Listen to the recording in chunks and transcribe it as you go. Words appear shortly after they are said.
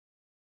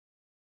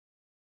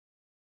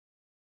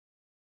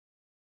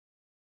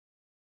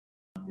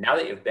Now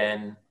that you've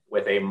been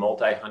with a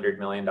multi-$100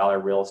 million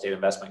real estate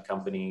investment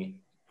company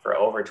for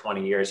over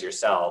 20 years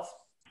yourself,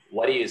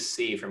 what do you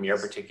see from your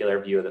particular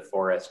view of the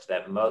forest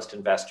that most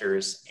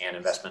investors and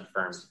investment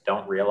firms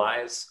don't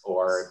realize,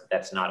 or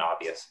that's not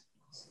obvious?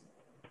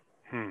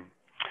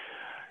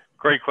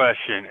 Great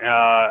question.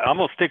 I'm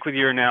going to stick with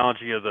your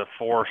analogy of the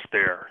forest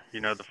there.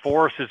 The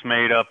forest is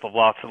made up of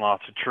lots and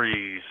lots of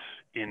trees,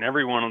 and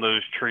every one of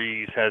those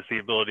trees has the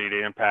ability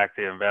to impact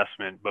the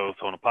investment both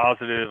on a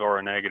positive or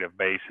a negative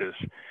basis.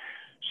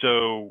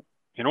 So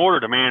in order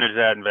to manage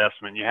that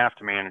investment, you have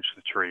to manage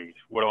the trees.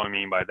 What do I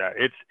mean by that?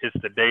 It's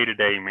the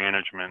day-to-day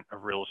management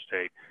of real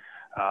estate.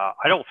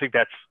 I don't think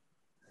that's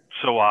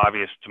so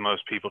obvious to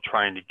most people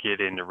trying to get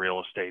into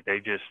real estate. They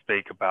just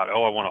think about, I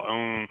want to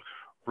own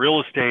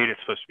real estate. It's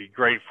supposed to be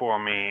great for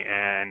me.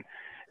 And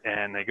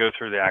they go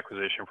through the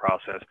acquisition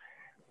process.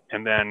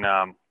 And then,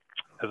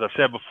 as I've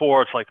said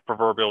before, it's like the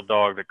proverbial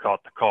dog that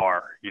caught the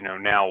car.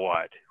 Now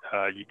what?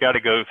 You got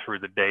to go through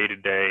the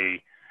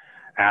day-to-day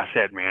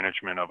asset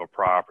management of a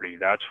property.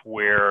 That's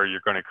where you're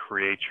going to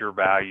create your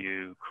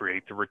value,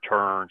 create the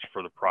returns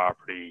for the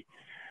property.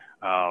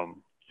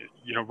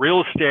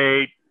 Real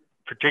estate,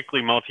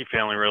 particularly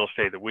multifamily real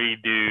estate that we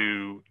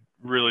do,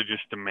 really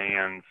just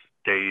demands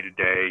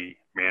day-to-day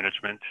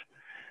management.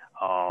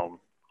 And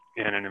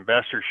an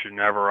investor should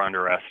never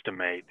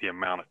underestimate the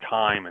amount of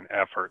time and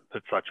effort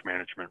that such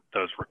management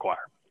does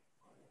require.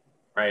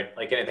 Right.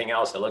 Like anything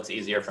else, it looks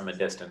easier from a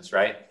distance,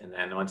 right? And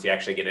then once you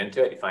actually get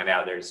into it, you find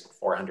out there's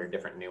 400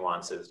 different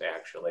nuances to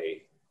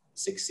actually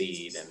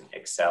succeed and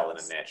excel in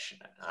a niche.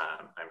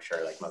 I'm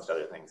sure, like most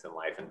other things in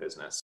life and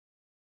business.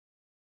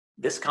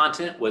 This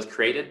content was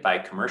created by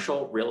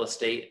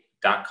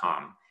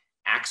commercialrealestate.com.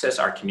 Access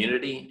our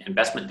community,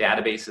 investment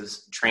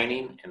databases,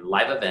 training, and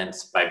live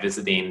events by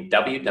visiting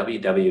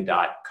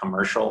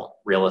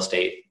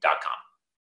www.commercialrealestate.com.